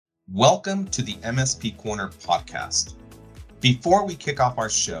Welcome to the MSP Corner podcast. Before we kick off our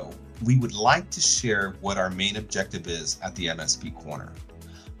show, we would like to share what our main objective is at the MSP Corner.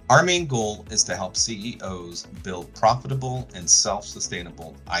 Our main goal is to help CEOs build profitable and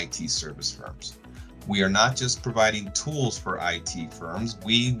self-sustainable IT service firms. We are not just providing tools for IT firms,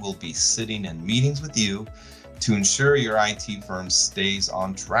 we will be sitting in meetings with you to ensure your IT firm stays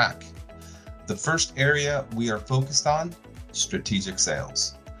on track. The first area we are focused on, strategic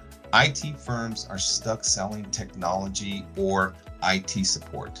sales. IT firms are stuck selling technology or IT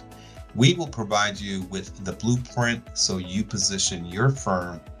support. We will provide you with the blueprint so you position your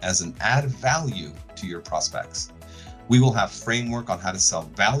firm as an added value to your prospects. We will have framework on how to sell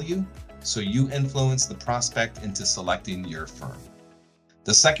value so you influence the prospect into selecting your firm.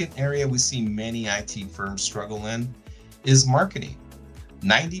 The second area we see many IT firms struggle in is marketing.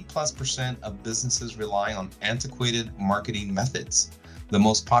 90+% of businesses rely on antiquated marketing methods. The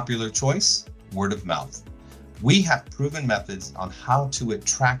most popular choice, word of mouth. We have proven methods on how to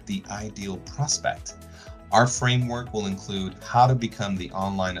attract the ideal prospect. Our framework will include how to become the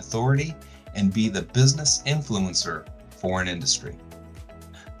online authority and be the business influencer for an industry.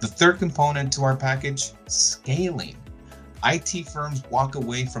 The third component to our package, scaling. IT firms walk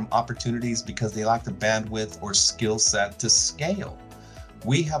away from opportunities because they lack the bandwidth or skill set to scale.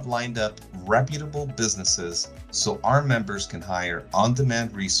 We have lined up reputable businesses so our members can hire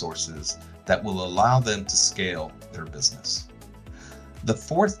on-demand resources that will allow them to scale their business. The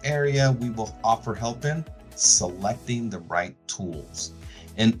fourth area we will offer help in, selecting the right tools.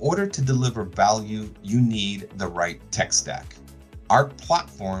 In order to deliver value, you need the right tech stack. Our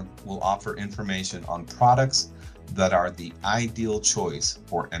platform will offer information on products that are the ideal choice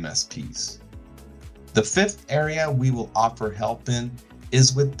for MSPs. The fifth area we will offer help in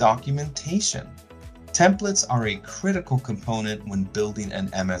is with documentation. Templates are a critical component when building an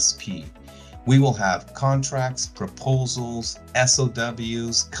MSP. We will have contracts, proposals,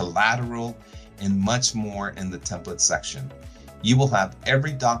 SOWs, collateral, and much more in the template section. You will have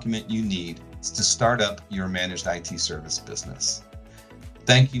every document you need to start up your managed IT service business.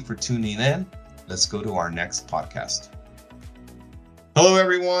 Thank you for tuning in. Let's go to our next podcast. Hello,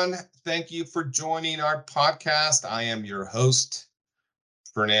 everyone. Thank you for joining our podcast. I am your host,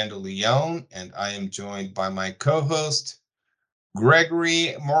 Fernando Leon, and I am joined by my co-host,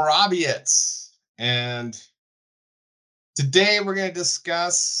 Gregory Morabietz. And today we're going to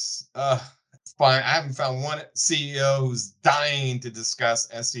discuss, I haven't found one CEO who's dying to discuss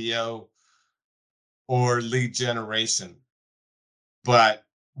SEO or lead generation, but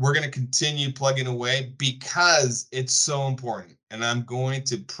we're going to continue plugging away because it's so important. And I'm going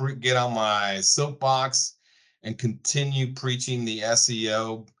to get on my soapbox and continue preaching the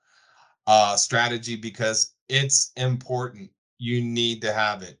SEO strategy because it's important. You need to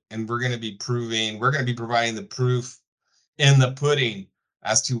have it. And we're going to be providing the proof in the pudding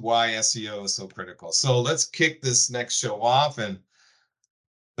as to why SEO is so critical. So let's kick this next show off and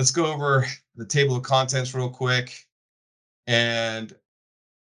let's go over the table of contents real quick. And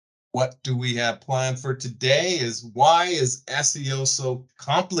what do we have planned for today is why is SEO so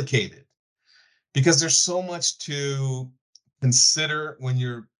complicated? Because there's so much to consider when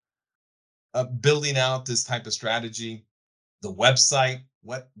you're building out this type of strategy. The website,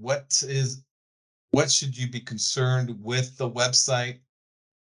 what should you be concerned with the website?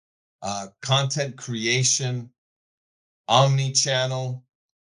 Content creation, omni-channel,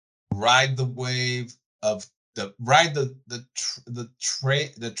 ride the wave of the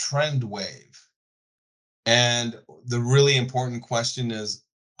trend wave. And the really important question is,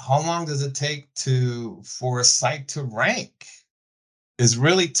 how long does it take for a site to rank? It's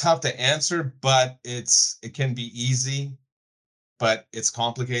really tough to answer, but it can be easy, but it's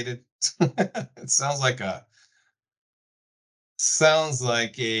complicated. It sounds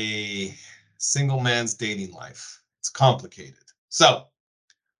like a single man's dating life. It's complicated. So,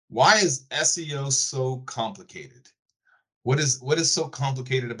 why is SEO so complicated? What is so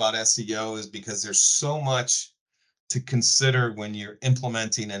complicated about SEO is because there's so much to consider when you're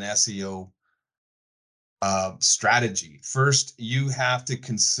implementing an SEO strategy. First, you have to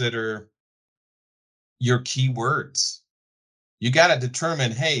consider your keywords. You got to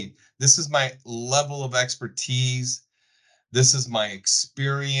determine, hey, this is my level of expertise, this is my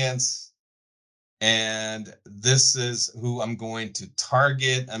experience, and this is who I'm going to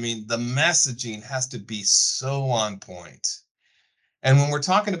target. I mean, the messaging has to be so on point. And when we're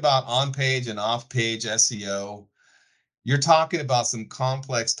talking about on-page and off-page SEO, you're talking about some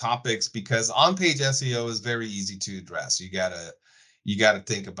complex topics because on-page SEO is very easy to address. You gotta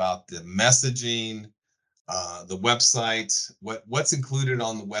think about the messaging, the website, what's included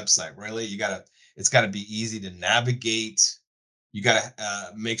on the website. Really, it's got to be easy to navigate. You got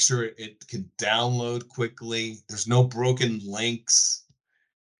to make sure it can download quickly. There's no broken links,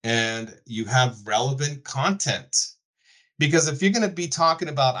 and you have relevant content. Because if you're going to be talking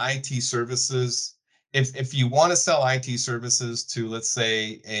about IT services, if you want to sell IT services to, let's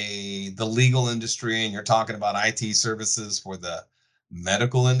say, the legal industry, and you're talking about IT services for the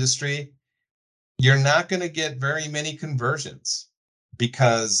medical industry, you're not going to get very many conversions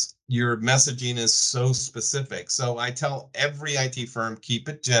because your messaging is so specific. So I tell every IT firm, keep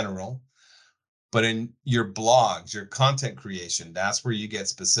it general, but in your blogs, your content creation, that's where you get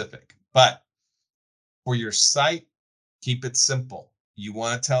specific. But for your site, keep it simple. You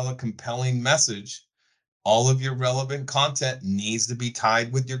want to tell a compelling message. All of your relevant content needs to be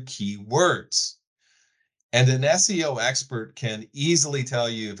tied with your keywords. And an SEO expert can easily tell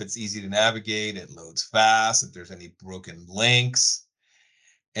you if it's easy to navigate, it loads fast, if there's any broken links.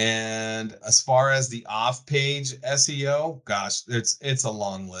 And as far as the off-page SEO, gosh, it's a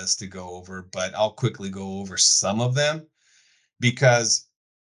long list to go over, but I'll quickly go over some of them because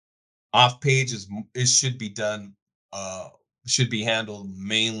off-page should be done, should be handled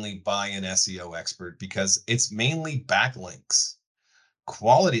mainly by an SEO expert because it's mainly backlinks.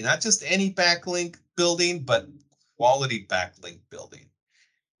 Quality, not just any backlink building, but quality backlink building,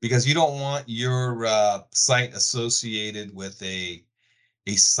 because you don't want your site associated with a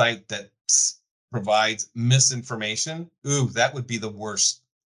site that provides misinformation. Ooh, that would be the worst,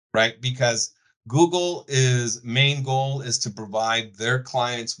 right? Because Google's main goal is to provide their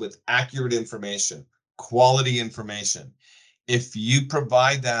clients with accurate information, quality information. If you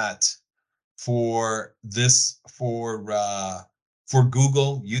provide that for this for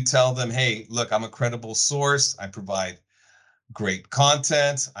Google, you tell them, hey, look, I'm a credible source. I provide great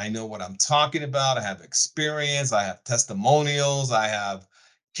content. I know what I'm talking about. I have experience. I have testimonials. I have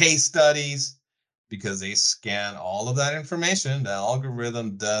case studies, because they scan all of that information. The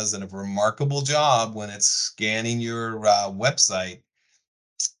algorithm does a remarkable job when it's scanning your website.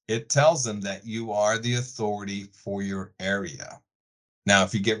 It tells them that you are the authority for your area. Now,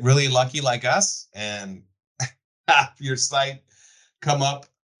 if you get really lucky like us and have your site come up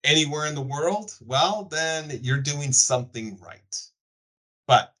anywhere in the world, well, then you're doing something right.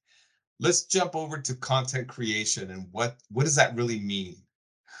 But let's jump over to content creation and what does that really mean?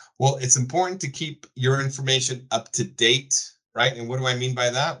 Well, it's important to keep your information up to date, right? And what do I mean by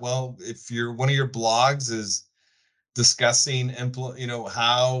that? Well, if one of your blogs is discussing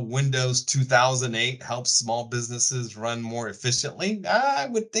how Windows 2008 helps small businesses run more efficiently, I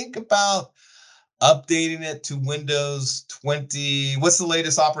would think about updating it to Windows 20. What's the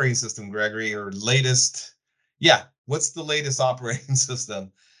latest operating system, Gregory? Or latest? Yeah, what's the latest operating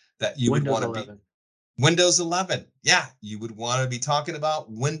system that you would Windows want to be? 11. Windows 11. Yeah, you would want to be talking about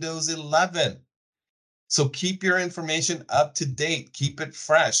Windows 11. So keep your information up to date, keep it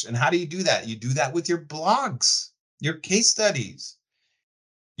fresh. And how do you do that? You do that with your blogs, your case studies,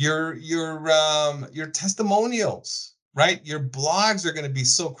 your testimonials, right? Your blogs are going to be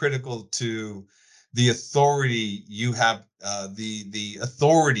so critical to the authority you have, the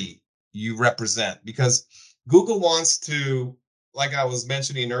authority you represent, because Google wants to, like I was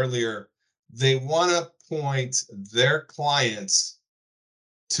mentioning earlier, they want to point their clients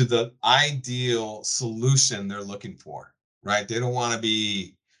to the ideal solution they're looking for, right? They don't want to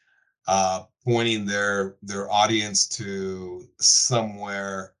be pointing their audience to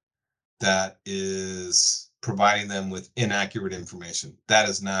somewhere that is providing them with inaccurate information.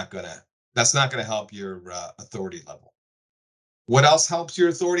 That's not gonna help your authority level. What else helps your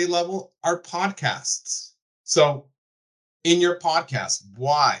authority level? Are podcasts. So in your podcast,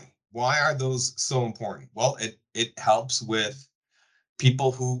 why are those so important? Well, it helps with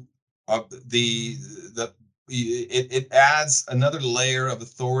people who the it adds another layer of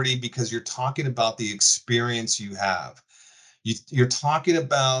authority because you're talking about the experience you have. You're talking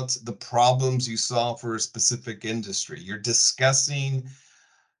about the problems you solve for a specific industry. You're discussing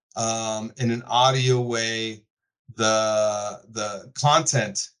in an audio way the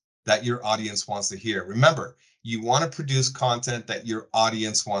content that your audience wants to hear. Remember, you want to produce content that your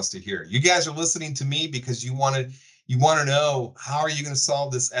audience wants to hear. You guys are listening to me because you want to know, how are you going to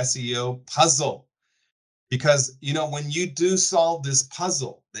solve this SEO puzzle? Because when you do solve this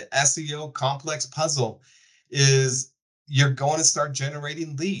puzzle, the SEO complex puzzle, is you're going to start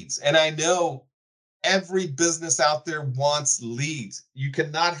generating leads. And I know every business out there wants leads. You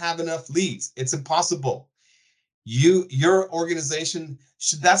cannot have enough leads. It's impossible. Your organization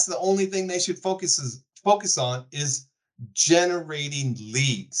that's the only thing they should focus on, is generating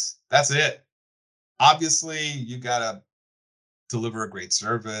leads. That's it. obviously you got to deliver a great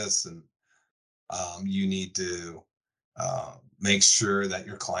service, and you need to make sure that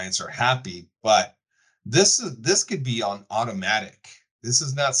your clients are happy. But this could be on automatic. This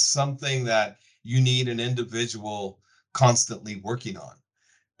is not something that you need an individual constantly working on.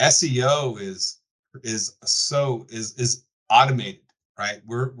 SEO is automated, right?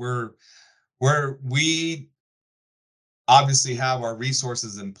 We obviously have our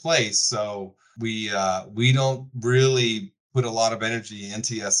resources in place, so we don't really put a lot of energy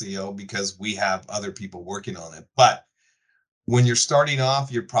into SEO because we have other people working on it. But when you're starting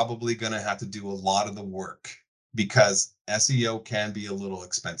off, you're probably going to have to do a lot of the work because SEO can be a little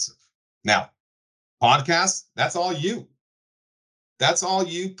expensive. Now, podcasts, that's all you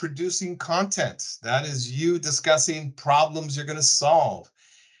producing content. That is you discussing problems you're going to solve.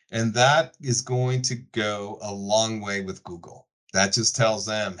 And that is going to go a long way with Google. That just tells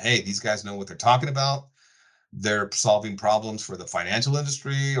them, hey, these guys know what they're talking about. They're solving problems for the financial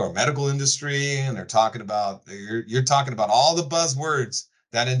industry or medical industry, and you're talking about all the buzzwords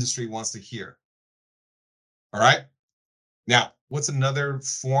that industry wants to hear. All right. Now, what's another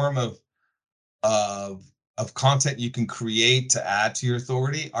form of of content you can create to add to your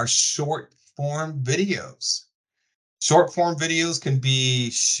authority are short form videos. Short form videos can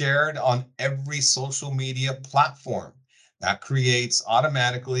be shared on every social media platform. That creates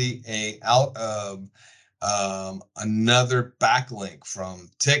automatically another backlink from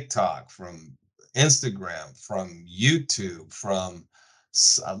TikTok, from Instagram, from YouTube, from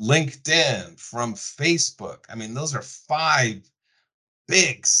LinkedIn, from Facebook. I mean, those are 5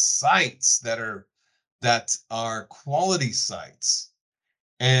 big sites that are quality sites.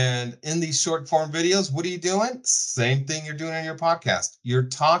 And in these short form videos, what are you doing? Same thing you're doing on your podcast. You're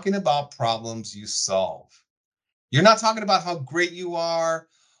talking about problems you solve. You're not talking about how great you are,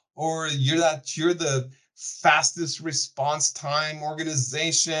 or you're the fastest response time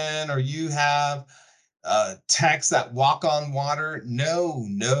organization, or you have techs that walk on water. No,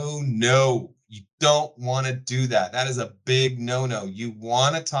 no, no. You don't want to do that. That is a big no-no. You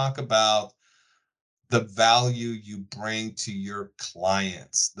want to talk about the value you bring to your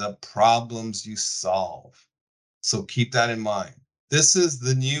clients, the problems you solve. So keep that in mind. This is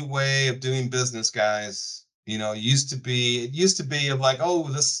the new way of doing business, guys. It used to be of like, oh,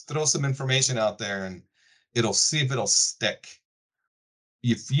 let's throw some information out there and it'll see if it'll stick.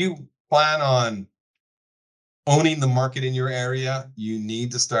 If you plan on owning the market in your area, you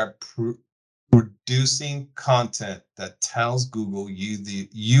need to start producing content that tells Google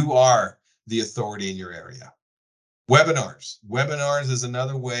you are the authority in your area. Webinars is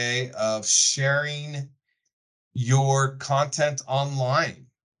another way of sharing your content online.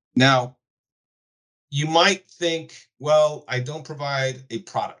 Now, you might think, well, I don't provide a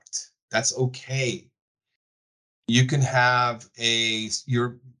product. That's okay. You can have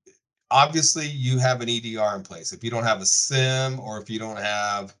obviously you have an EDR in place. If you don't have a SIM, or if you don't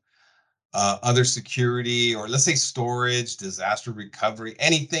have other security, or let's say storage, disaster recovery,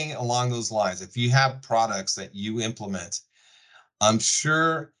 anything along those lines, if you have products that you implement, I'm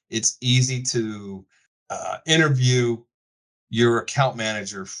sure it's easy to interview your account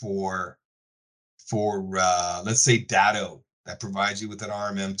manager for let's say Datto, that provides you with an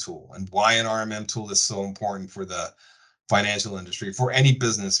RMM tool, and why an RMM tool is so important for the financial industry, for any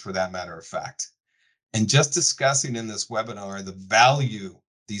business for that matter of fact. And just discussing in this webinar the value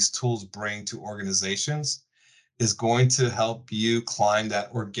these tools bring to organizations is going to help you climb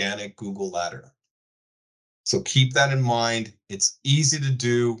that organic Google ladder. So keep that in mind. It's easy to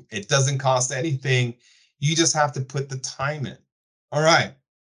do. It doesn't cost anything. You just have to put the time in. All right.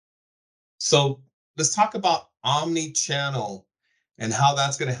 So let's talk about omni-channel and how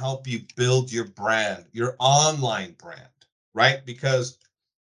that's going to help you build your brand, your online brand, right? Because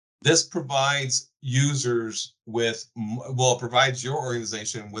this provides users it provides your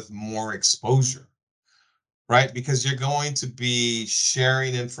organization with more exposure, right? Because you're going to be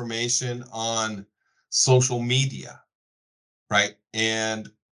sharing information on social media, right? And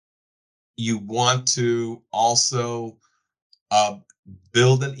you want to also uh,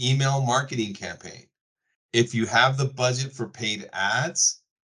 build an email marketing campaign. If you have the budget for paid ads,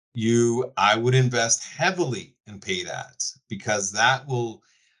 I would invest heavily in paid ads, because that will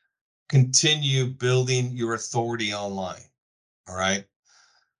continue building your authority online. All right.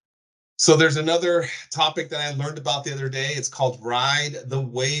 So there's another topic that I learned about the other day. It's called ride the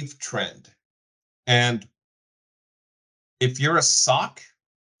wave trend. And if you're a SOC,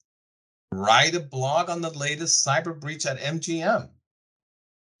 write a blog on the latest cyber breach at MGM.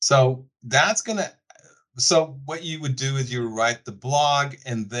 So that's going to So what you would do is you would write the blog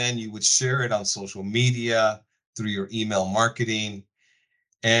and then you would share it on social media through your email marketing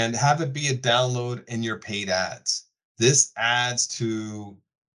and have it be a download in your paid ads. This adds to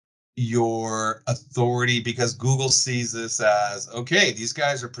your authority because Google sees this as, okay, these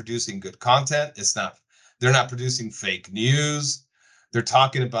guys are producing good content. They're not producing fake news. They're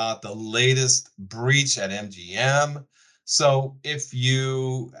talking about the latest breach at MGM. So if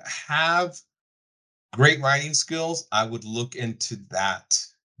you have great writing skills, I would look into that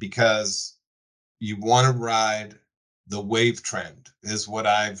because you want to ride the wave trend is what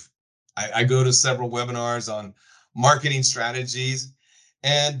I go to several webinars on marketing strategies,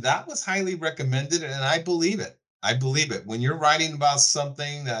 and that was highly recommended, and I believe it. I believe it. When you're writing about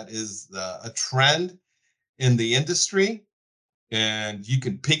something that is a trend in the industry and you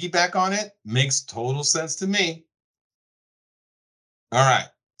can piggyback on it, makes total sense to me. All right.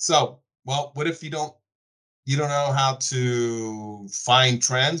 So, well, what if you don't know how to find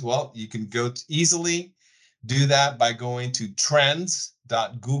trends? Well, you can easily do that by going to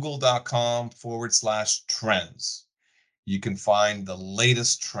trends.google.com/trends. You can find the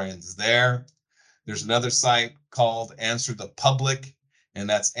latest trends there. There's another site called Answer the Public, and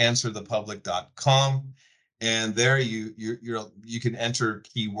that's answerthepublic.com. And there you can enter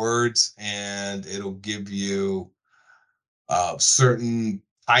keywords, and it'll give you certain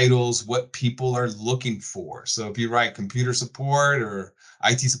titles, what people are looking for. So if you write computer support or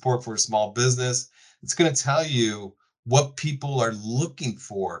IT support for a small business, it's going to tell you what people are looking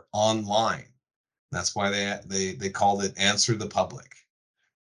for online. That's why they called it Answer the Public.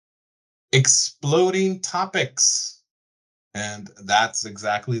 Exploding Topics. And that's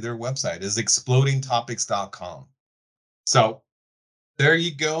exactly their website is explodingtopics.com. So there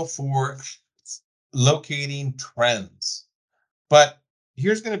you go for locating trends. But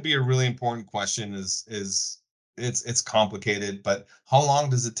here's going to be a really important question is it's complicated, but how long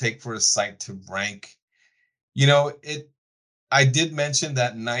does it take for a site to rank? I did mention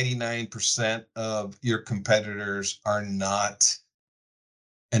that 99% of your competitors are not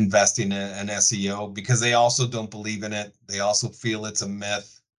investing in SEO because they also don't believe in it. They also feel it's a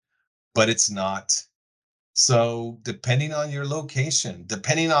myth, but it's not. So, depending on your location,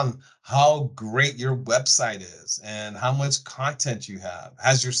 depending on how great your website is and how much content you have,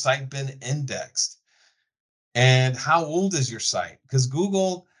 has your site been indexed? And how old is your site? Because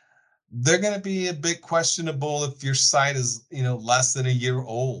Google, they're going to be a bit questionable if your site is, less than a year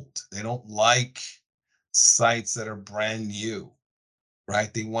old. They don't like sites that are brand new,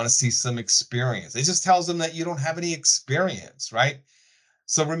 right? They want to see some experience. It just tells them that you don't have any experience, right?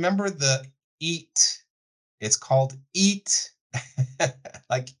 So remember the EAT. It's called EAT,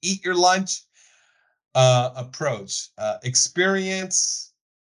 like eat your lunch approach. Experience,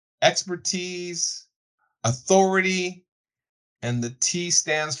 expertise, authority, and the T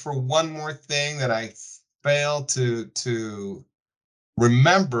stands for one more thing that I failed to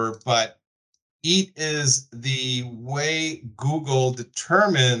remember, but EAT is the way Google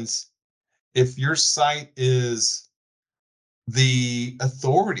determines if your site is the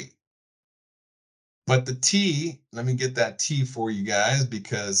authority. But the T, let me get that T for you guys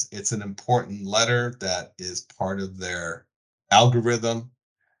because it's an important letter that is part of their algorithm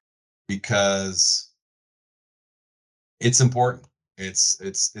because it's important.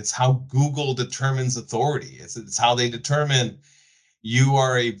 It's how Google determines authority. It's how they determine you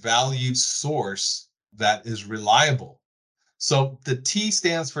are a valued source that is reliable. So the T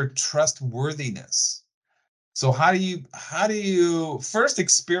stands for trustworthiness. So how do you first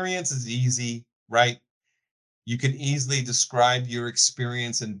experience is easy, right? You can easily describe your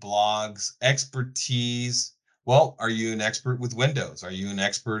experience in blogs, expertise. Well, are you an expert with Windows? Are you an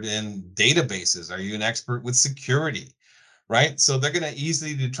expert in databases? Are you an expert with security? Right? So they're going to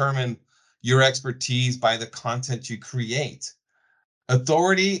easily determine your expertise by the content you create.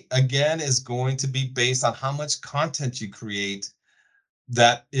 Authority, again, is going to be based on how much content you create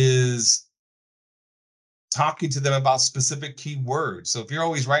that is talking to them about specific keywords. So if you're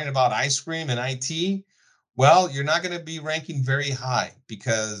always writing about ice cream and IT, well, you're not going to be ranking very high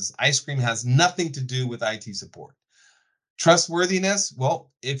because ice cream has nothing to do with IT support. Trustworthiness,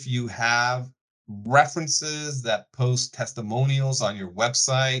 well, if you have references that post testimonials on your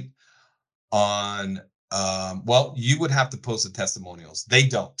website, well, you would have to post the testimonials. They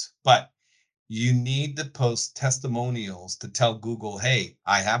don't, but you need to post testimonials to tell Google, hey,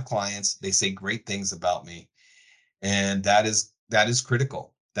 I have clients. They say great things about me. And that is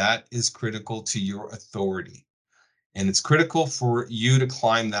critical. That is critical to your authority. And it's critical for you to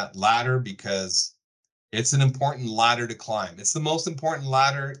climb that ladder because it's an important ladder to climb. It's the most important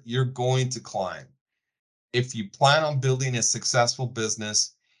ladder you're going to climb. If you plan on building a successful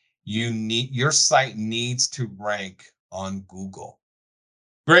business, your site needs to rank on Google.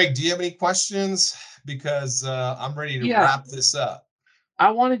 Greg, do you have any questions? Because I'm ready to Yeah, wrap this up.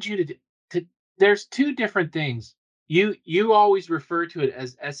 I wanted you to there's two different things. You always refer to it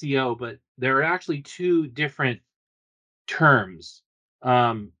as SEO, but there are actually two different terms.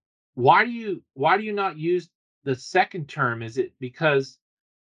 Um, why do you not use the second term? Is it because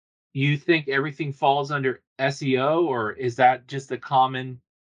you think everything falls under SEO, or is that just a common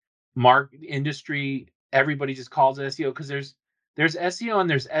mark industry? Everybody just calls it SEO because there's SEO and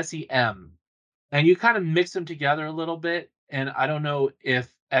there's SEM, and you kind of mix them together a little bit. And I don't know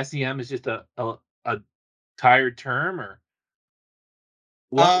if SEM is just a tired term, or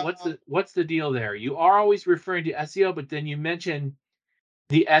Uh, what's the deal there? You are always referring to SEO, but then you mention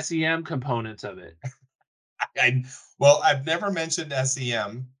the SEM components of it. I, well, I've never mentioned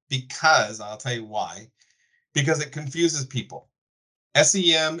SEM because I'll tell you why. Because it confuses people.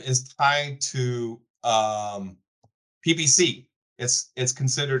 SEM is tied to PPC. It's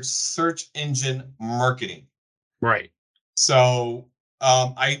considered search engine marketing. Right. So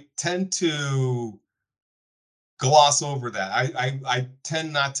I tend to gloss over that. I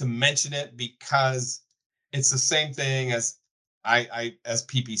tend not to mention it because it's the same thing as as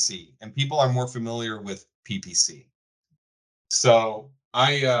PPC, and people are more familiar with PPC. So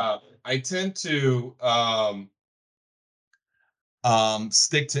I tend to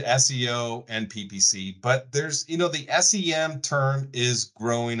stick to SEO and PPC, but there's the SEM term is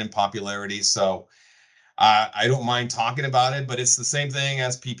growing in popularity, so I don't mind talking about it, but it's the same thing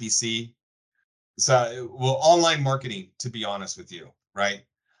as PPC. So, well, online marketing, to be honest with you, right?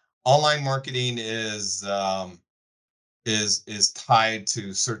 Online marketing is tied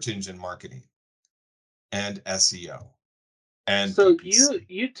to search engine marketing and SEO and So PPC.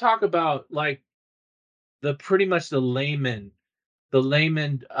 you talk about like the pretty much the layman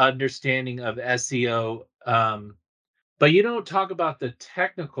understanding of SEO, but you don't talk about the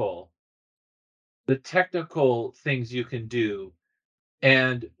technical things you can do.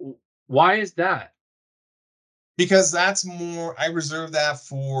 And why is that? Because that's more, I reserve that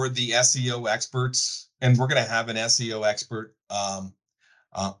for the SEO experts, and we're going to have an SEO expert on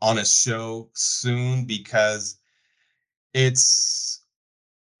a show soon because it's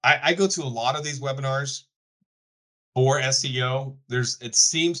I go to a lot of these webinars for SEO. It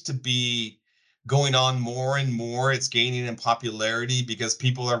seems to be going on more and more. It's gaining in popularity because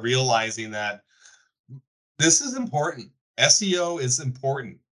people are realizing that this is important. SEO is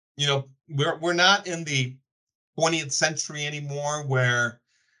important. We're not in the 20th century anymore where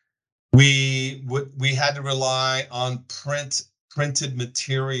we had to rely on printed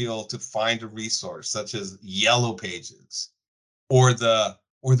material to find a resource such as yellow pages or the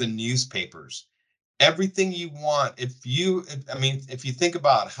newspapers. Everything you want, if you think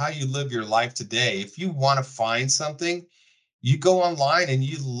about how you live your life today, if you want to find something, you go online and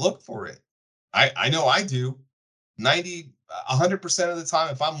you look for it. I know I do. 100% of the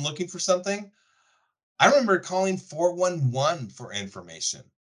time, if I'm looking for something, I remember calling 411 for information,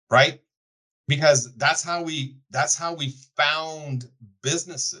 right? Because that's how we found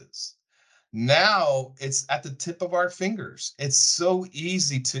businesses. Now it's at the tip of our fingers. It's so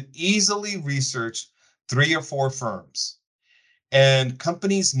easy to easily research 3 or 4 firms, and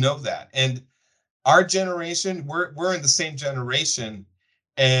companies know that. And our generation, we're in the same generation,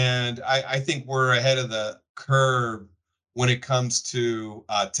 and I think we're ahead of the curve when it comes to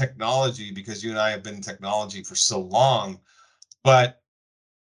technology, because you and I have been in technology for so long. But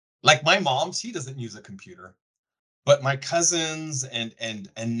like my mom, she doesn't use a computer, but my cousins and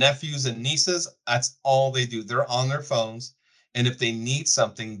nephews and nieces, that's all they do. They're on their phones, and if they need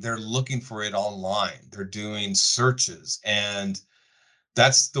something, they're looking for it online. They're doing searches, and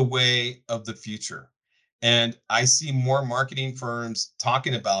that's the way of the future. And I see more marketing firms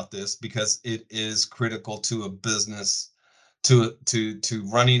talking about this because it is critical to a business, to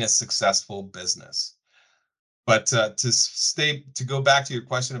running a successful business. But to go back to your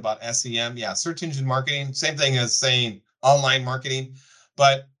question about SEM, yeah, search engine marketing, same thing as saying online marketing,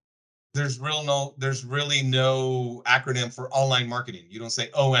 but there's really no acronym for online marketing. You don't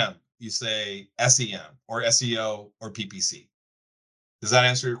say OM, you say SEM or SEO or PPC. Does that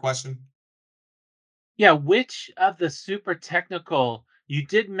answer your question? Yeah, which of the super technical, you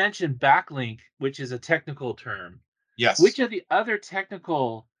did mention backlink, which is a technical term. Which Yes. of the other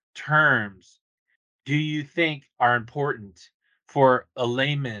technical terms do you think are important for a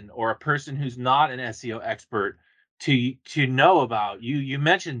layman or a person who's not an SEO expert to know about? You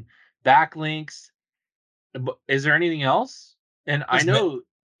mentioned backlinks, but is there anything else? And I There's ma- know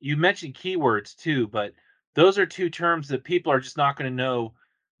you mentioned keywords too, but those are two terms that people are just not going to know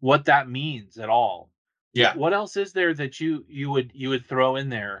what that means at all. Yeah. What else is there that you would throw in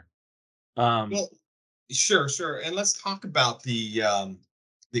there? Um, Well, sure, sure. And let's talk about the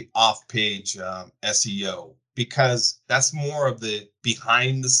off-page SEO, because that's more of the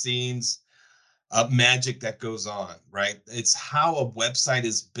behind the scenes magic that goes on, right? It's how a website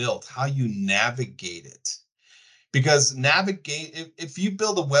is built, how you navigate it. Because if you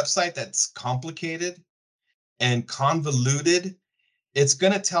build a website that's complicated and convoluted, it's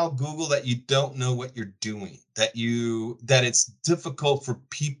going to tell Google that you don't know what you're doing, that it's difficult for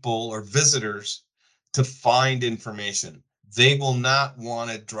people or visitors to find information. They will not want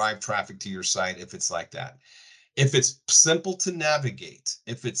to drive traffic to your site if it's like that. If it's simple to navigate,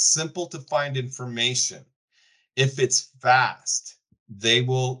 if it's simple to find information, if it's fast, they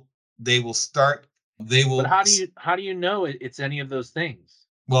will they will start they but will how do you know it's any of those things?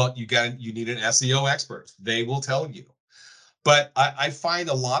 well, you need an SEO expert. They will tell you. But I find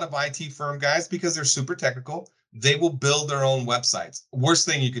a lot of IT firm guys, because they're super technical, they will build their own websites. Worst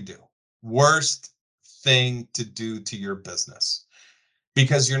thing you could do. Worst thing to do to your business,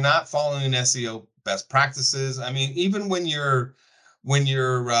 because you're not following SEO best practices. I mean, even when you're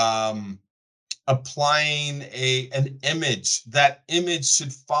applying an image, that image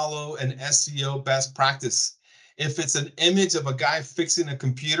should follow an SEO best practice. If it's an image of a guy fixing a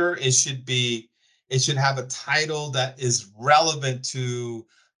computer, it should have a title that is relevant to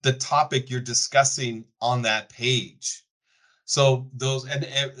the topic you're discussing on that page. So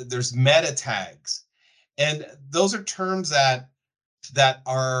there's meta tags, and those are terms that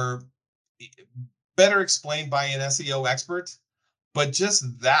are better explained by an SEO expert. But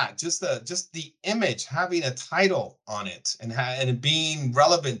just the image having a title on it, and it being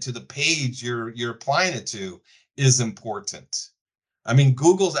relevant to the page you're applying it to, is important. I mean,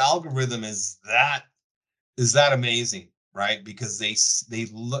 Google's algorithm is that amazing, right? Because they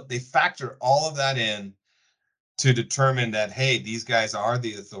factor all of that in to determine that, hey, these guys are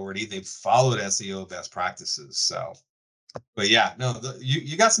the authority. They've followed SEO best practices. So, but yeah, no,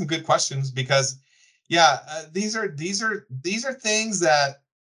 you got some good questions, because yeah, these are things that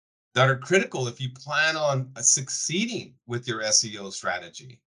are critical if you plan on succeeding with your SEO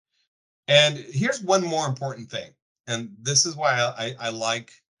strategy. And here's one more important thing, and this is why I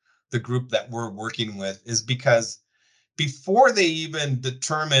like the group that we're working with, is because before they even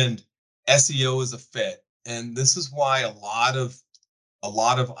determined SEO is a fit, and this is why a lot of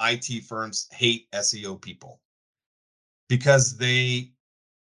IT firms hate SEO people, because they're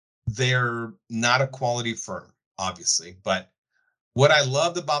not a quality firm, obviously. But what I do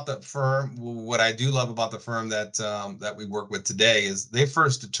love about the firm that we work with today, is they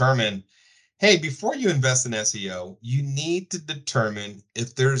first determine, hey, before you invest in SEO, you need to determine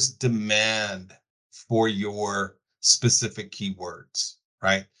if there's demand for your specific keywords,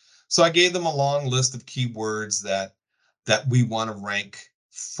 right? So I gave them a long list of keywords that we want to rank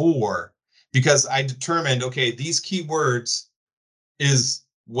for, because I determined, okay, these keywords is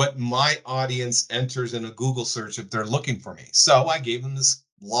what my audience enters in a Google search if they're looking for me. So I gave them this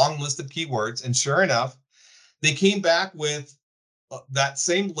long list of keywords, and sure enough, they came back with that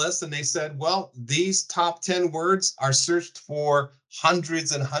same list, and they said, well, these top 10 words are searched for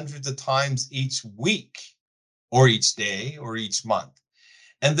hundreds and hundreds of times each week, or each day, or each month.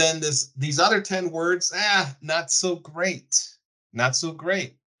 And then these other 10 words, not so great. Not so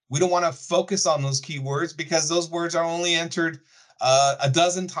great. We don't want to focus on those keywords, because those words are only entered a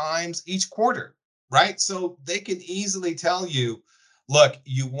dozen times each quarter, right? So they can easily tell you, look,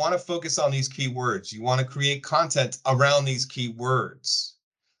 you want to focus on these keywords. You want to create content around these keywords.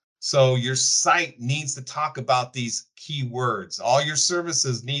 So your site needs to talk about these keywords. All your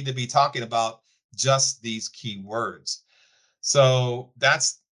services need to be talking about just these keywords. So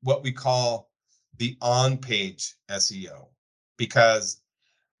that's what we call the on-page SEO, because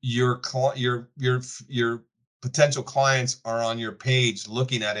your potential clients are on your page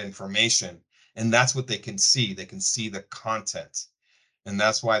looking at information, and that's what they can see. They can see the content, and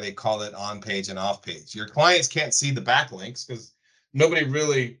that's why they call it on-page and off-page. Your clients can't see the backlinks, because nobody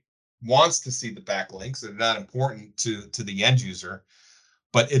really wants to see the backlinks. They're not important to the end user,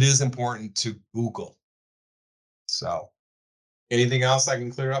 but it is important to Google. So, anything else I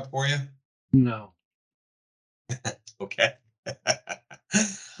can clear up for you? No. Okay.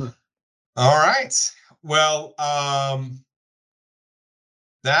 All right. Well, I'm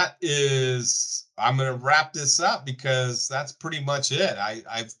going to wrap this up, because that's pretty much it.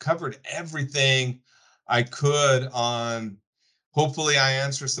 I've covered everything I could on, hopefully I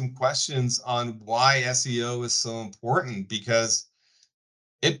answer some questions on why SEO is so important, because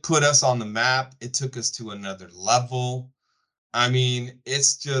It put us on the map. It took us to another level. I mean,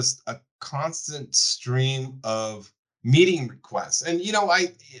 it's just a constant stream of meeting requests. And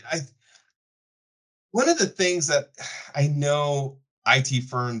I one of the things that I know IT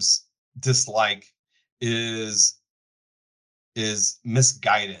firms dislike is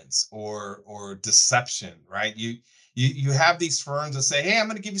misguidance or deception, right? You have these firms that say, "Hey, I'm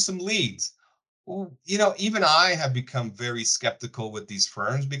going to give you some leads." Well, even I have become very skeptical with these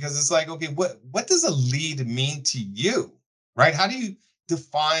firms because it's like, okay, what does a lead mean to you, right? How do you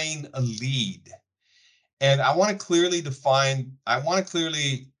define a lead? And I want to clearly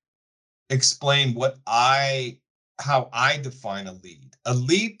explain how I define a lead. A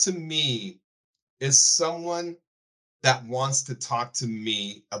lead to me is someone that wants to talk to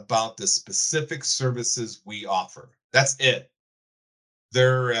me about the specific services we offer. That's it.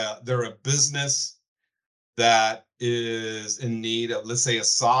 They're a business that is in need of, let's say, a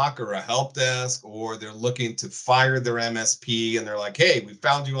SOC or a help desk, or they're looking to fire their MSP, and they're like, "Hey, we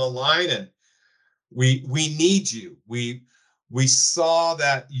found you online, and we need you. We saw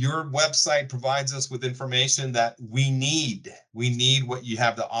that your website provides us with information that we need what you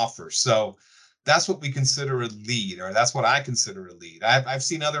have to offer." So that's what we consider a lead, or that's what I consider a lead. I've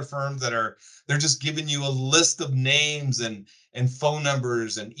seen other firms that they're just giving you a list of names and phone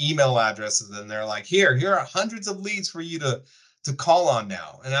numbers and email addresses, and they're like, here are hundreds of leads for you to call on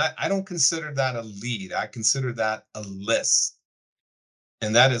now. And I don't consider that a lead. I consider that a list.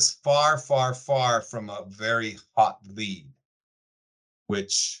 And that is far, far, far from a very hot lead,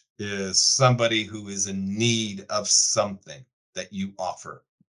 which is somebody who is in need of something that you offer.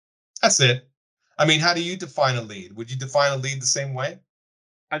 That's it. I mean, how do you define a lead? Would you define a lead the same way?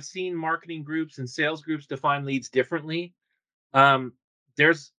 I've seen marketing groups and sales groups define leads differently. Um,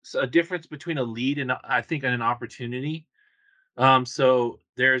 there's a difference between a lead and I think an opportunity. So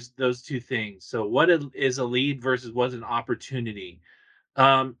there's those two things. So is a lead versus what's an opportunity?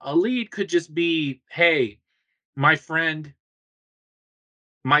 A lead could just be, hey, my friend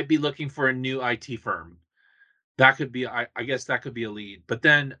might be looking for a new IT firm. That could be, I guess that could be a lead. But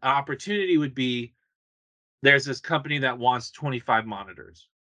then opportunity would be there's this company that wants 25 monitors.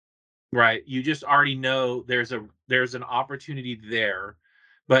 Right. You just already know there's an opportunity there.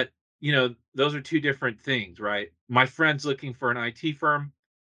 But, those are two different things, right? My friend's looking for an IT firm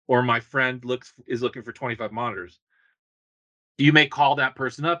or my friend looks is looking for 25 monitors. You may call that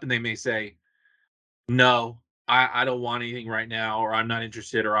person up and they may say, "No, I don't want anything right now," or "I'm not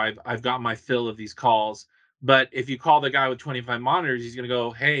interested," or "I've got my fill of these calls." But if you call the guy with 25 monitors, he's going to go,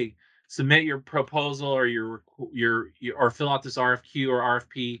 "Hey, submit your proposal or or fill out this RFQ or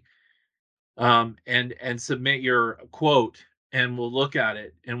RFP, and submit your quote, and we'll look at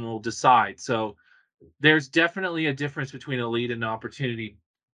it and we'll decide." So there's definitely a difference between a lead and an opportunity.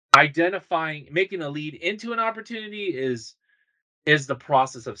 Making a lead into an opportunity is the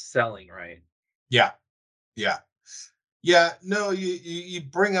process of selling, right? Yeah, yeah. Yeah, no, you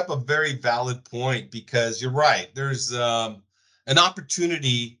bring up a very valid point because you're right. There's an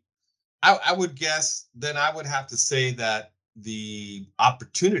opportunity. I would guess then I would have to say that the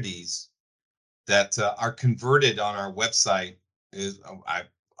opportunities that are converted on our website is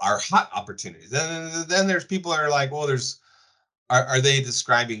are hot opportunities. Then there's people that are like, well, are they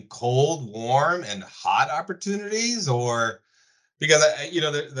describing cold, warm, and hot opportunities, or because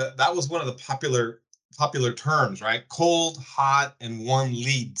that was one of the popular terms, right? Cold, hot, and warm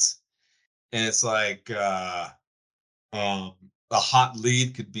leads, and it's like um, a hot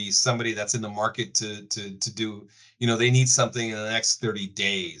lead could be somebody that's in the market to do, they need something in the next 30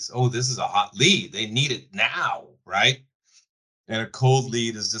 days. Oh, this is a hot lead. They need it now, right? And a cold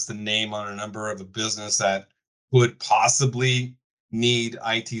lead is just a name on a number of a business that would possibly need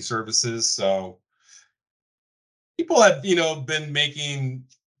IT services. So people have, been making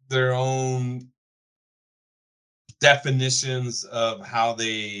their own definitions of how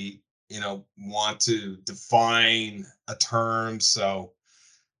they, want to define a term. So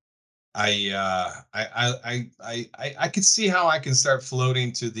I could see how I can start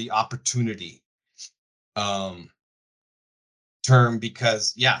floating to the opportunity um, term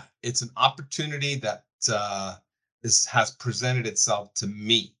because yeah, it's an opportunity that has presented itself to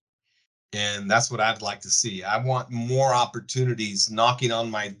me, and that's what I'd like to see. I want more opportunities knocking on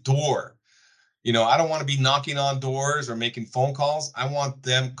my door. I don't want to be knocking on doors or making phone calls. I want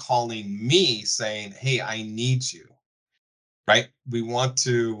them calling me saying, "Hey, I need you." Right? We want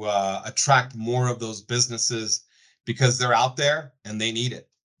to attract more of those businesses because they're out there and they need it.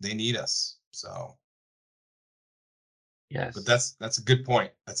 They need us. So, but Yes. that's a good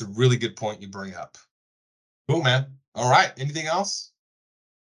point. That's a really good point you bring up. Cool, man. All right. Anything else?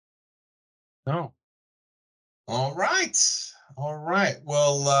 No. All right. All right.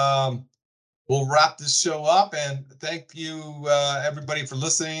 Well, we'll wrap this show up, and thank you, everybody, for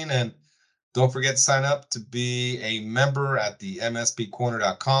listening. And don't forget to sign up to be a member at the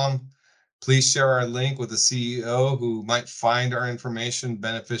mspcorner.com. Please share our link with a CEO who might find our information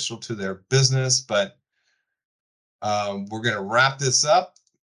beneficial to their business. But we're going to wrap this up,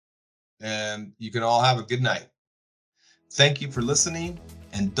 and you can all have a good night. Thank you for listening,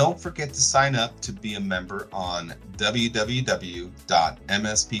 and don't forget to sign up to be a member on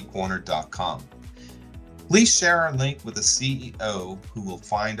www.mspcorner.com. Please share our link with a CEO who will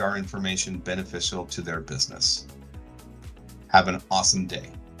find our information beneficial to their business. Have an awesome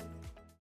day.